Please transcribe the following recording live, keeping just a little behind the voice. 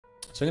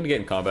So I'm going to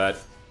get in combat.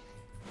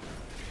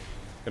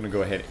 Going to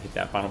go ahead and hit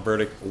that final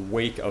verdict.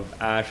 Wake of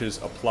Ashes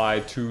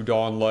applied to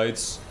Dawn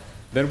Lights.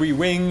 Then we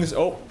wings.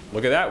 Oh,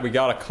 look at that. We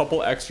got a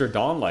couple extra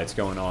Dawn Lights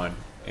going on.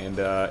 And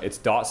it's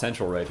dot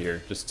central right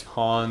here. Just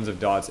tons of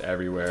dots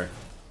everywhere.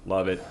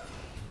 Love it.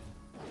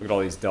 Look at all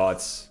these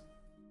dots.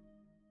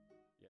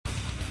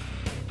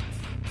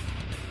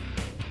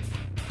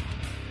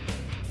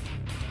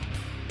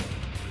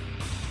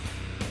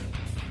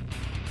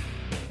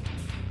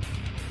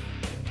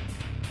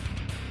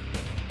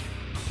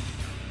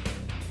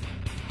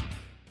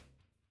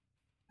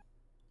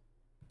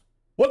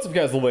 What's up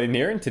guys, Lvladen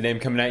here, and today I'm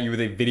coming at you with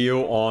a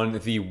video on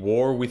the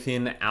War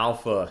Within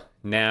Alpha.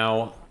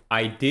 Now,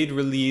 I did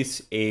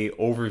release a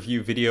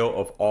overview video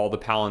of all the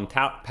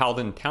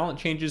Paladin talent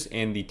changes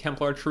and the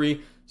Templar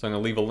tree, so I'm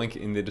going to leave a link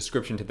in the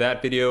description to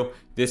that video.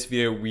 This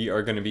video we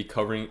are going to be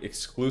covering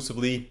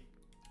exclusively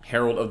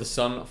Herald of the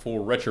Sun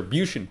for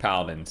Retribution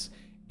Paladins.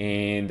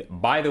 And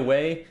by the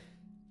way,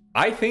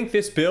 I think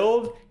this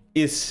build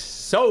is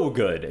so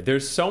good.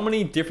 There's so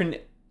many different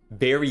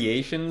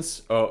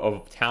variations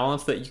of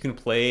talents that you can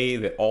play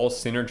that all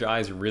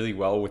synergize really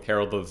well with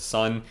Herald of the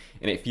Sun,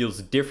 and it feels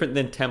different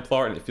than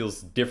Templar and it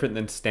feels different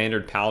than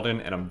standard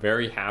Paladin, and I'm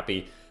very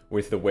happy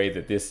with the way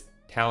that this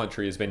talent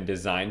tree has been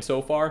designed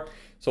so far.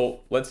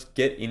 So let's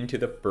get into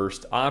the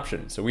first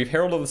option. So we have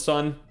Herald of the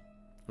Sun,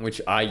 which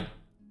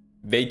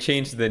they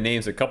changed the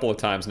names a couple of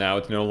times now.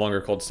 It's no longer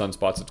called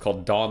Sunspots, it's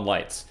called Dawn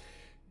Lights.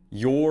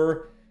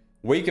 Your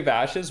Wake of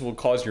Ashes will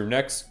cause your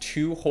next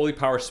 2 Holy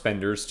Power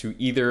spenders to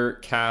either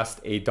cast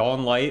a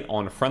Dawn Light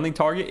on a friendly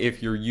target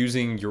if you're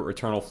using your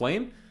Eternal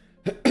Flame,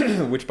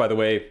 which by the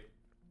way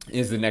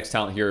is the next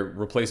talent here,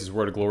 replaces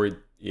Word of Glory.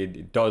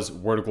 It does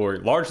Word of Glory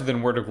larger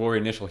than Word of Glory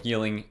initial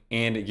healing,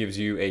 and it gives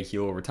you a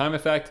heal over time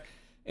effect.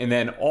 And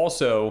then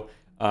also,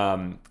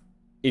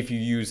 if you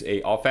use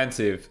a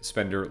offensive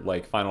spender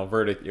like Final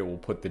Verdict, it will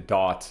put the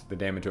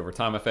damage over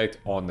time effect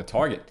on the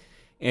target.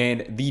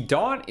 And the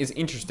dot is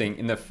interesting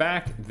in the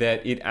fact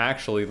that it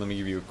actually, let me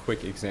give you a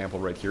quick example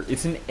right here.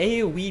 It's an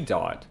AoE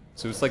dot,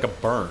 so it's like a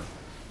burn.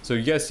 So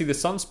you guys see the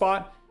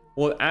sunspot?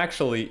 Well,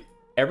 actually,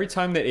 every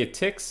time that it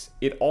ticks,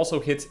 it also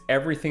hits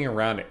everything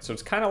around it. So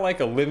it's kind of like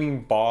a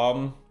living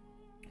bomb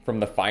from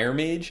the Fire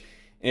Mage.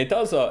 And it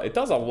does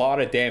a lot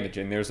of damage,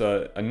 and there's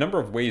a number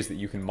of ways that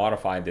you can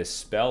modify this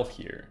spell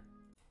here.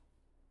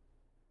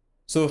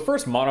 So the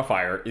first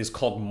modifier is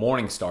called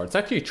Morningstar. It's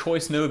actually a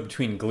choice node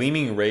between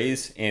Gleaming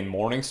Rays and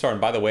Morningstar. And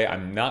by the way,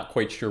 I'm not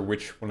quite sure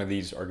which one of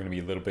these are going to be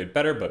a little bit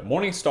better, but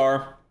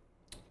Morningstar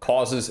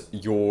causes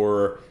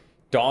your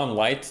Dawn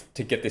Light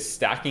to get this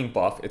stacking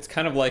buff. It's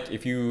kind of like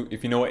if you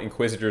know what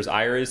Inquisitor's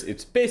Ire is,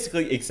 it's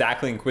basically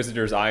exactly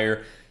Inquisitor's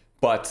Ire,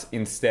 but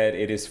instead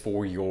it is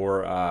for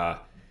your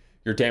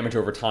damage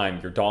over time,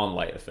 your Dawn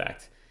Light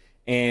effect.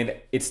 And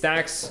it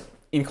stacks.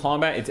 In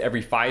combat, it's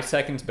every 5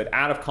 seconds, but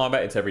out of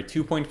combat, it's every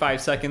 2.5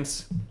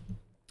 seconds.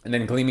 And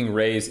then Gleaming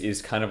Rays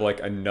is kind of like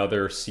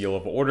another Seal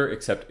of Order,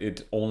 except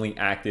it's only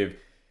active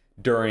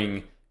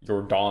during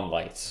your Dawn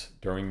Lights,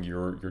 during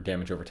your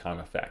damage over time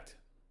effect.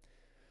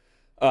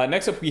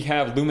 Next up, we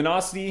have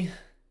Luminosity.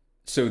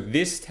 So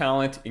this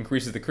talent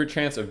increases the crit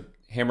chance of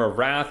Hammer of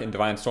Wrath and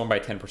Divine Storm by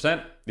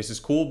 10%. This is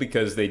cool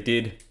because they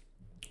did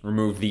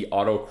remove the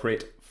auto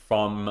crit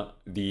from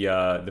the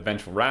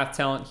Vengeful Wrath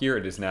talent here.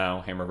 It is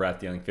now Hammer of Wrath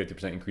dealing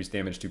 50% increased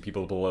damage to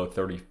people below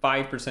 35%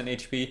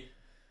 HP.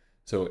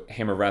 So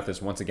Hammer of Wrath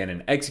is once again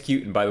an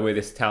execute. And by the way,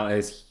 this talent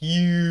has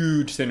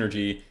huge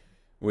synergy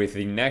with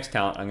the next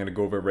talent I'm going to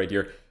go over right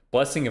here,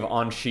 Blessing of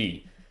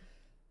Anshi.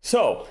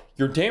 So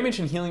your damage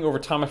and healing over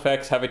time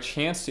effects have a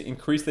chance to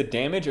increase the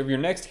damage of your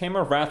next Hammer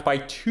of Wrath by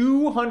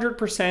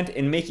 200%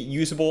 and make it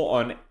usable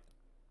on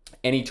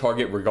any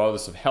target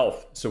regardless of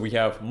health. So we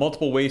have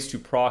multiple ways to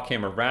proc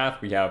Hammer of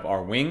Wrath. We have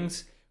our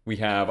wings, we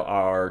have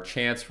our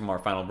chance from our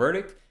Final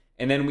Verdict,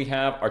 and then we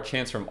have our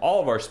chance from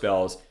all of our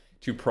spells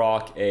to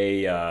proc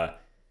a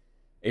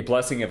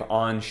Blessing of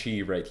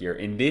Anshi right here.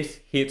 And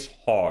this hits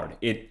hard.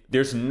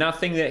 There's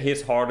nothing that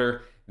hits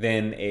harder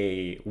than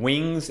a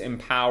wings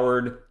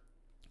empowered,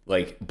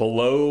 like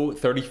below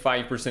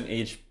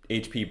 35%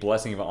 HP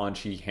Blessing of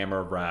Anshi Hammer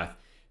of Wrath.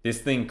 This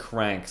thing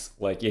cranks.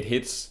 Like it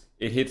hits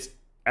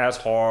as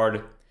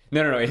hard.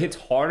 No, it hits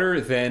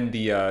harder than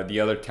the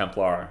other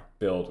Templar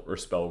build or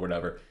spell or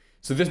whatever.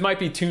 So this might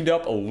be tuned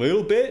up a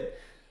little bit,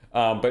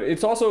 but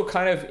it's also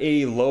kind of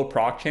a low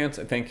proc chance.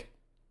 I think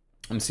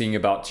I'm seeing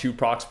about 2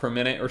 procs per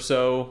minute or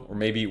so, or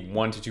maybe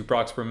 1 to 2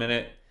 procs per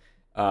minute.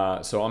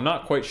 So I'm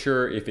not quite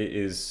sure if it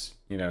is,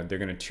 they're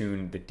going to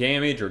tune the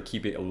damage or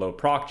keep it a low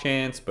proc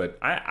chance, but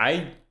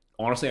I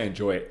honestly, I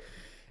enjoy it.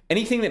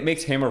 Anything that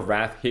makes Hammer of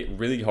Wrath hit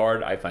really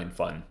hard, I find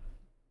fun.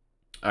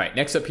 All right,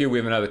 next up here, we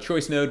have another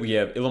choice node. We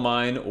have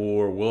Illuminate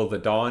or Will of the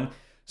Dawn.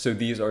 So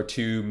these are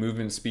 2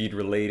 movement speed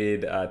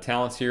related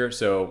talents here.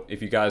 So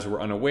if you guys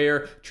were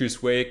unaware,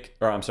 Wake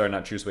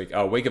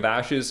of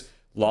Ashes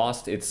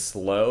lost its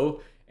slow.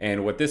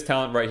 And what this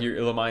talent right here,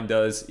 Illuminate,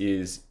 does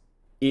is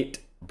it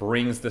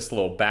brings the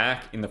slow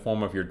back in the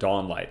form of your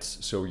Dawn Lights.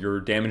 So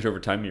your damage over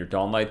time, your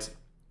Dawn Lights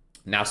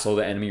Now slow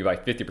the enemy by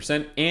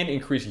 50% and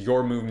increase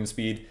your movement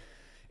speed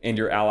and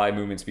your ally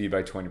movement speed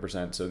by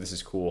 20%. So this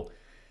is cool.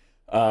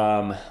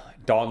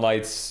 Dawn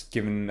Lights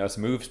giving us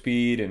move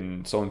speed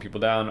and slowing people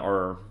down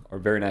are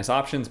very nice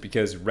options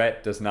because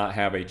Ret does not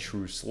have a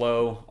true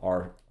slow.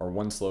 Our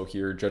one slow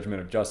here,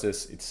 Judgment of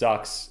Justice, it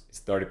sucks. It's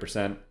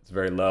 30%. It's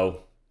very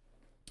low.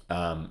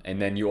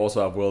 And then you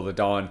also have Will of the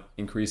Dawn,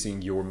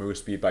 increasing your move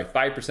speed by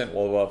 5%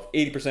 while above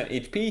 80%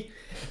 HP.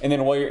 And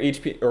then while your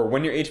HP, or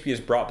when your HP is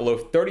brought below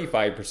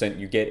 35%,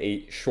 you get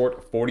a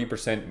short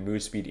 40%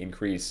 move speed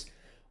increase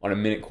on a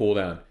minute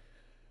cooldown.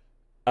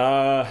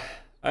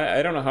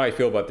 I don't know how I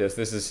feel about this.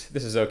 This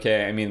is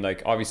okay. I mean,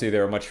 like, obviously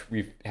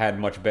we've had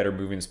much better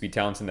movement speed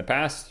talents in the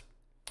past,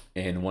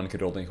 and one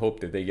could only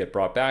hope that they get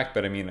brought back.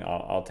 But I mean,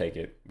 I'll take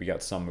it. We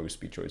got some move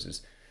speed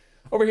choices.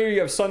 Over here, you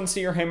have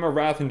Sunseer, Hammer,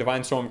 Wrath, and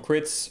Divine Storm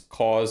crits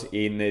cause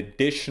an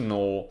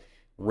additional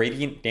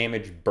radiant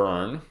damage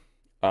burn.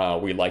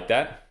 We like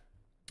that.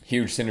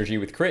 Huge synergy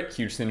with crit,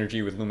 huge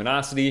synergy with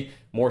luminosity,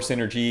 more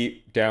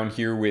synergy down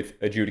here with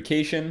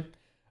adjudication.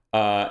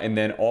 And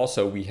then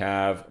also we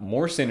have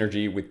more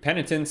synergy with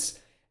penitence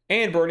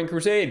and burning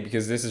crusade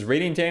because this is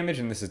radiant damage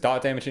and this is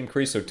dot damage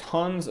increase. So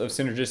tons of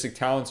synergistic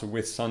talents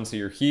with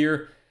Sunseer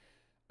here.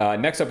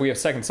 Next up, we have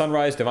Second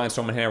Sunrise. Divine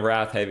Storm and Hand of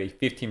Wrath have a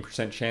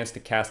 15% chance to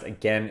cast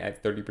again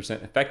at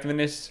 30%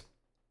 effectiveness.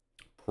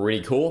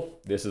 Pretty cool.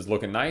 This is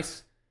looking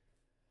nice.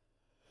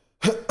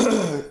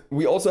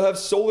 We also have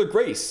Solar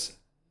Grace.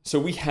 So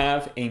we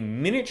have a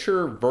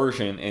miniature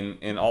version,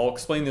 and I'll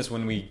explain this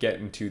when we get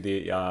into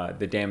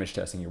the damage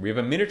testing here. We have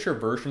a miniature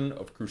version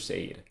of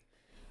Crusade.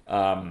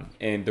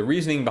 And the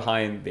reasoning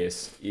behind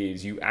this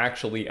is you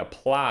actually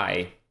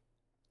apply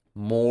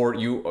more,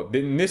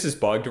 this is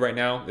bugged right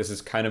now. This is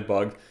kind of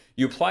bugged.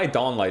 You apply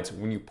Dawn Lights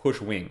when you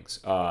push wings,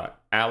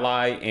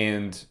 ally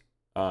and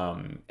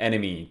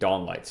enemy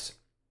Dawn Lights,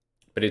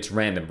 but it's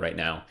random right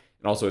now,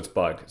 and also it's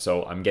bugged.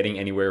 So I'm getting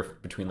anywhere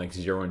between like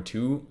 0 and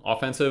 2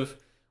 offensive,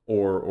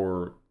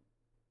 or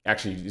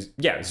actually,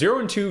 yeah, 0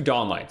 and 2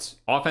 Dawn Lights,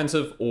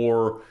 offensive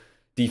or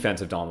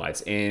defensive Dawn Lights,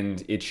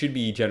 and it should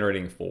be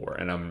generating 4,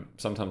 and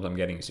sometimes I'm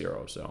getting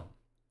 0. So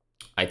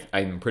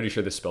I'm pretty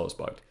sure this spell is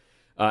bugged.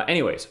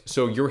 Anyways,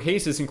 so your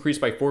haste is increased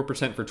by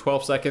 4% for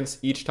 12 seconds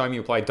each time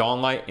you apply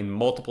Dawn Light and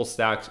multiple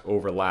stacks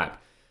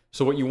overlap.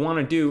 So what you want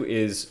to do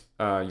is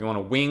you want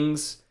to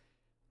wings,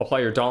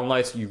 apply your Dawn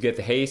Lights, you get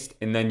the haste,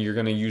 and then you're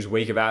going to use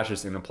Wake of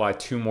Ashes and apply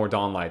 2 more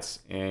Dawn Lights,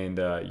 and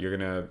you're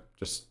going to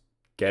just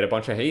get a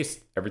bunch of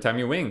haste every time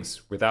you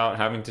wings without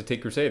having to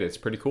take Crusade. It's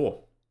pretty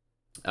cool.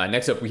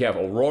 Next up, we have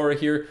Aurora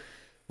here.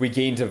 We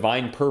gain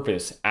Divine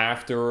Purpose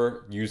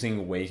after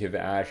using Wake of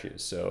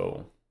Ashes,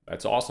 so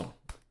that's awesome.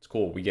 It's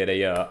cool. We get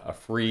a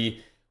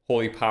free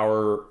Holy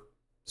Power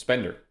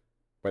spender,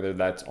 whether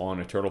that's on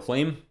Eternal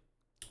Flame,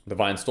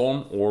 Divine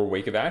Storm, or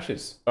Wake of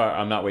Ashes.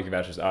 I'm not Wake of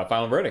Ashes,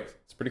 Final Verdict.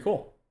 It's pretty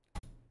cool.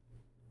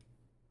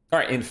 All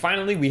right, and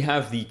finally, we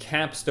have the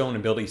capstone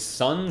ability,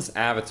 Sun's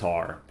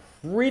Avatar.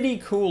 Pretty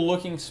cool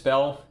looking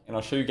spell, and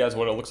I'll show you guys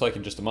what it looks like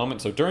in just a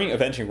moment. So during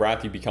Avenging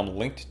Wrath, you become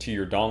linked to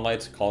your Dawn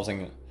Lights,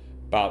 causing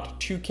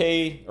about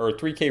 2k or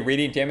 3k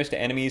radiant damage to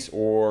enemies,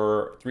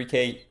 or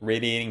 3k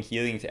radiating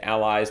healing to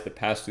allies that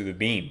pass through the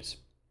beams.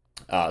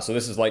 So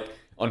this is like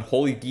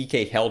Unholy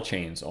DK Hell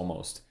Chains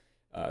almost.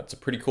 It's a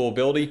pretty cool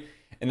ability.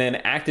 And then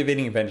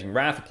activating Avenging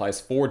Wrath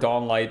applies 4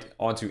 Dawn Light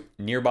onto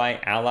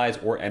nearby allies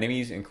or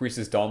enemies,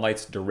 increases Dawn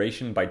Light's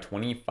duration by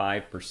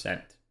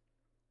 25%.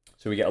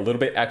 So we get a little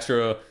bit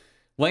extra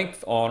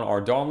length on our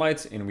Dawn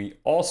Lights, and we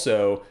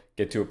also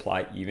get to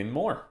apply even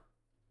more.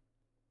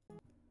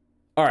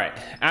 All right,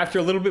 after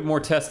a little bit more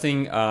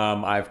testing,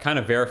 I've kind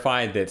of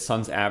verified that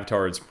Sun's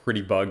Avatar is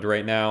pretty bugged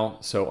right now.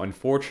 So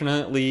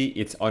unfortunately,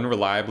 it's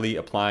unreliably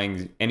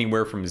applying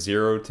anywhere from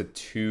 0 to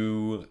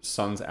 2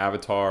 Sun's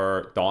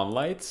Avatar Dawn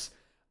Lights.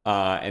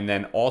 And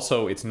then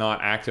also, it's not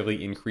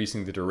actively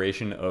increasing the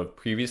duration of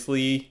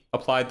previously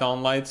applied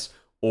Dawn Lights,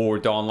 or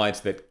Dawn Lights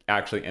that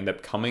actually end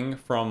up coming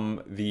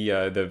from the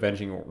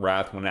Avenging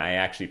Wrath when I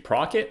actually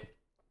proc it.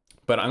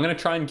 But I'm going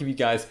to try and give you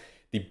guys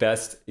the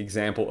best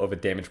example of a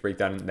damage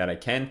breakdown that I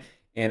can.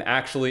 And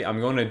actually, I'm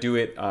going to do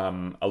it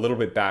a little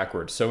bit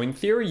backwards. So in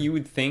theory, you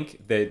would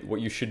think that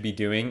what you should be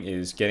doing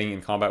is getting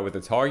in combat with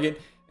a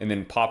target and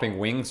then popping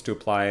wings to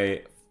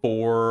apply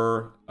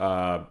 4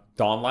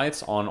 Dawn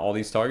Lights on all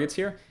these targets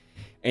here.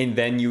 And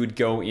then you would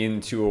go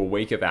into a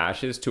Wake of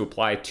Ashes to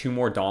apply 2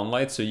 more Dawn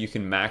Lights so you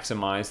can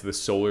maximize the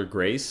Solar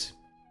Grace.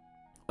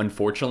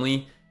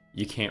 Unfortunately,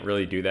 you can't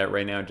really do that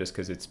right now just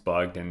because it's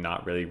bugged and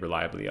not really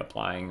reliably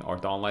applying our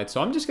Dawn Lights.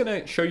 So I'm just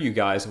going to show you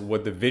guys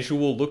what the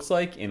visual looks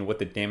like and what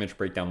the damage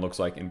breakdown looks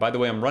like. And by the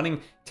way, I'm running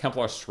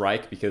Templar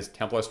Strike because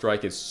Templar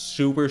Strike is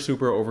super,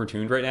 super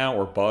overtuned right now,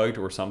 or bugged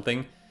or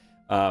something.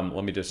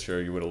 Let me just show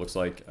you what it looks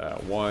like.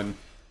 1,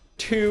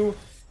 2.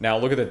 Now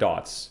look at the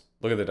dots.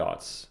 Look at the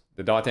dots.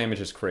 The dot damage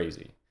is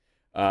crazy.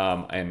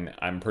 And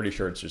I'm pretty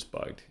sure it's just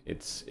bugged.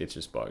 It's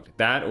just bugged.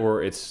 That,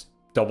 or it's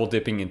double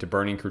dipping into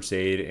Burning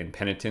Crusade and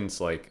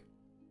Penitence like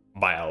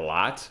by a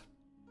lot.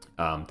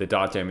 The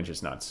dot damage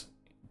is nuts.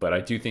 But I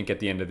do think at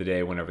the end of the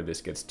day, whenever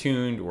this gets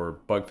tuned or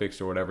bug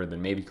fixed or whatever,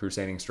 then maybe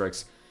Crusading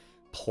Strikes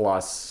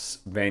plus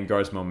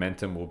Vanguard's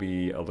Momentum will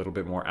be a little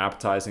bit more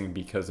appetizing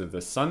because of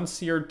the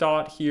Sunseer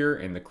dot here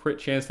and the crit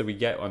chance that we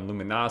get on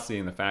Luminosity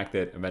and the fact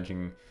that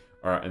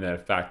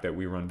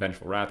we run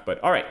Vengeful Wrath.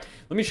 But all right,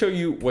 let me show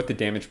you what the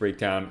damage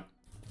breakdown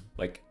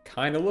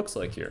kind of looks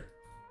like here.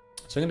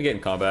 So I'm gonna get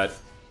in combat.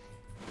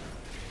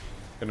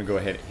 Gonna go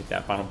ahead and hit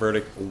that final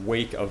verdict.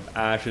 Wake of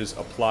Ashes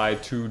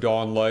applied, 2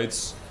 Dawn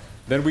Lights.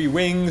 Then we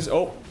wings.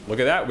 Oh, look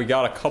at that. We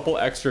got a couple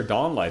extra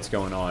Dawn Lights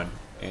going on.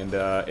 And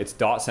it's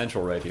dot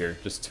central right here.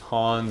 Just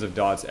tons of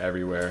dots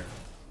everywhere.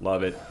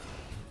 Love it.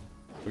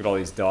 Look at all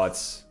these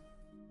dots.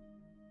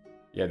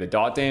 Yeah, the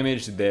dot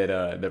damage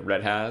that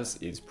Red has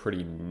is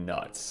pretty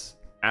nuts.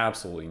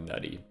 Absolutely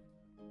nutty.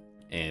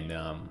 And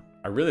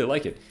I really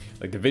like it.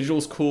 Like, the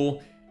visual's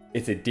cool.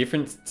 It's a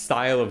different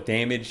style of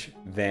damage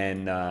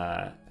than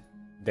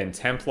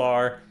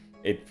Templar.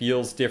 It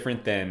feels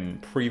different than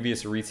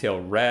previous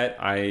retail Ret.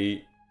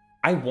 I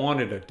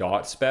wanted a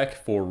dot spec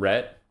for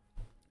Ret.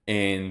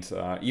 And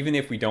even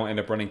if we don't end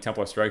up running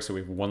Templar Strike, so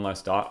we have 1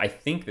 less dot, I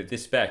think that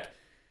this spec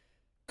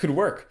could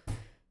work.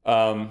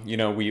 You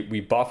know, we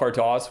buff our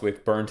dots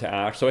with Burn to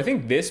Ash. So I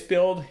think this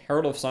build,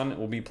 Herald of Sun,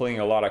 will be playing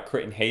a lot of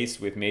crit and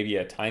haste with maybe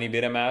a tiny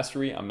bit of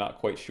mastery. I'm not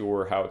quite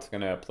sure how it's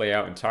going to play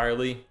out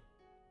entirely.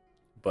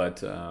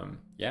 But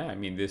yeah, I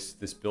mean, this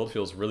build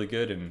feels really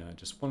good. And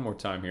just one more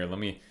time here, let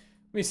me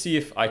see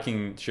if I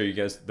can show you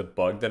guys the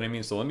bug that I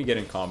mean. So let me get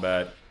in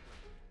combat.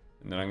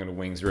 And then I'm going to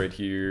wings right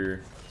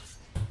here.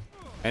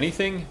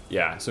 Anything?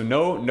 Yeah, so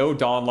no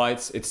Dawn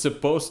Lights. It's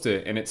supposed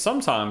to, and it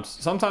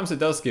sometimes it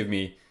does give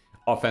me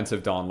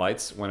offensive Dawn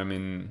Lights when I'm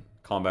in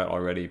combat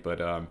already,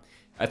 but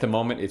at the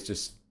moment it's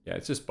just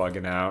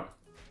bugging out,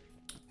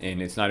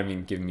 and it's not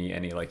even giving me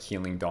any like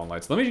healing Dawn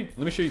Lights. Let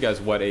me show you guys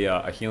what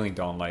a healing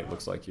Dawn Light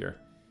looks like here.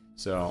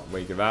 So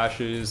Wake of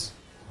Ashes,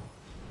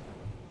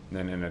 and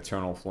then an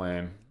Eternal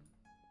Flame.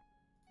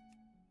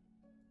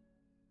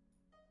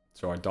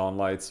 So our Dawn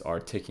Lights are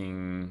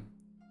ticking.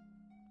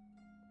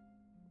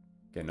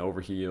 Getting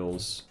over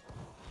heals.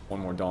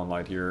 One more Dawn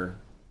Light here.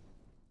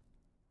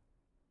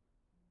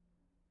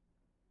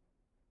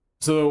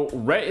 So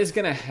Ret is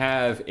gonna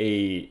have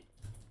a,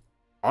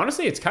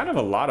 honestly, it's kind of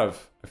a lot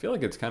of, I feel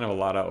like it's kind of a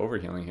lot of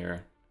overhealing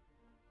here.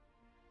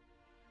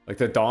 Like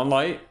the Dawn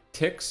Light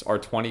ticks are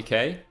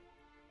 20k.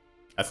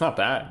 That's not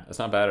bad. That's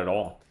not bad at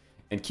all.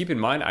 And keep in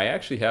mind, I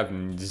actually have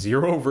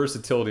 0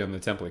 versatility on the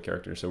template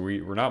character, so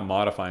we're not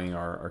modifying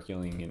our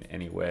healing in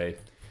any way.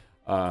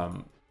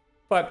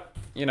 But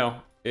you know,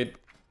 it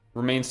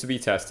remains to be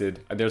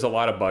tested. There's a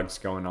lot of bugs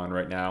going on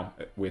right now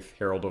with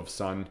Herald of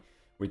Sun,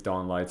 with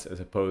Dawn Lights, as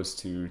opposed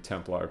to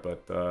Templar.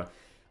 But,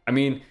 I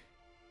mean,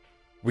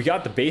 we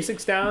got the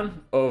basics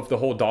down of the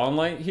whole Dawn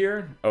Light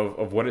here,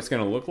 of what it's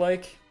going to look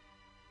like.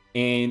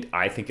 And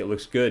I think it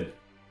looks good.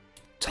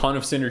 Ton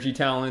of synergy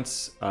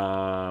talents,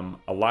 a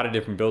lot of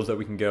different builds that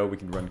we can go. We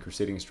can run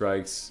Crusading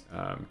Strikes,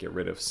 get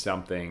rid of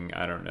something,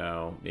 I don't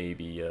know,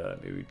 maybe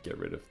we'd get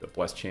rid of the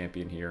Blessed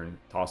Champion here and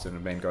toss in a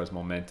Vanguard's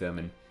Momentum,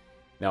 and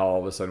now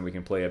all of a sudden we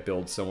can play a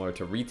build similar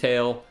to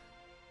retail,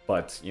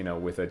 but you know,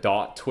 with a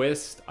dot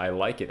twist. I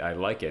like it.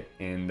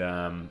 And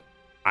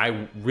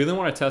I really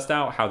want to test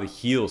out how the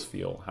heals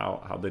feel,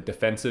 how the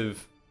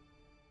defensive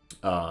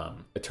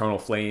Eternal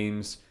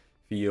Flames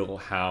feel,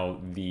 how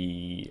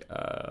the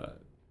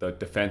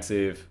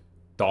defensive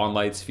Dawn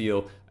Lights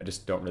feel. I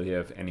just don't really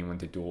have anyone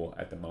to duel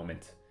at the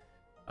moment.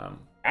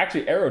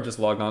 Actually, Arrow just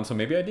logged on, so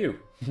maybe I do.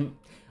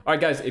 All right,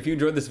 guys, if you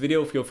enjoyed this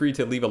video, feel free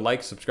to leave a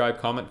like, subscribe,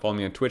 comment, follow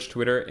me on Twitch,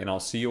 Twitter, and I'll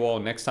see you all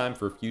next time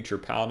for future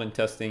Paladin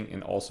testing,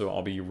 and also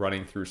I'll be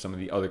running through some of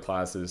the other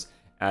classes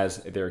as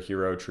their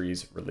hero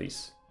trees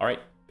release. All right,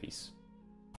 peace.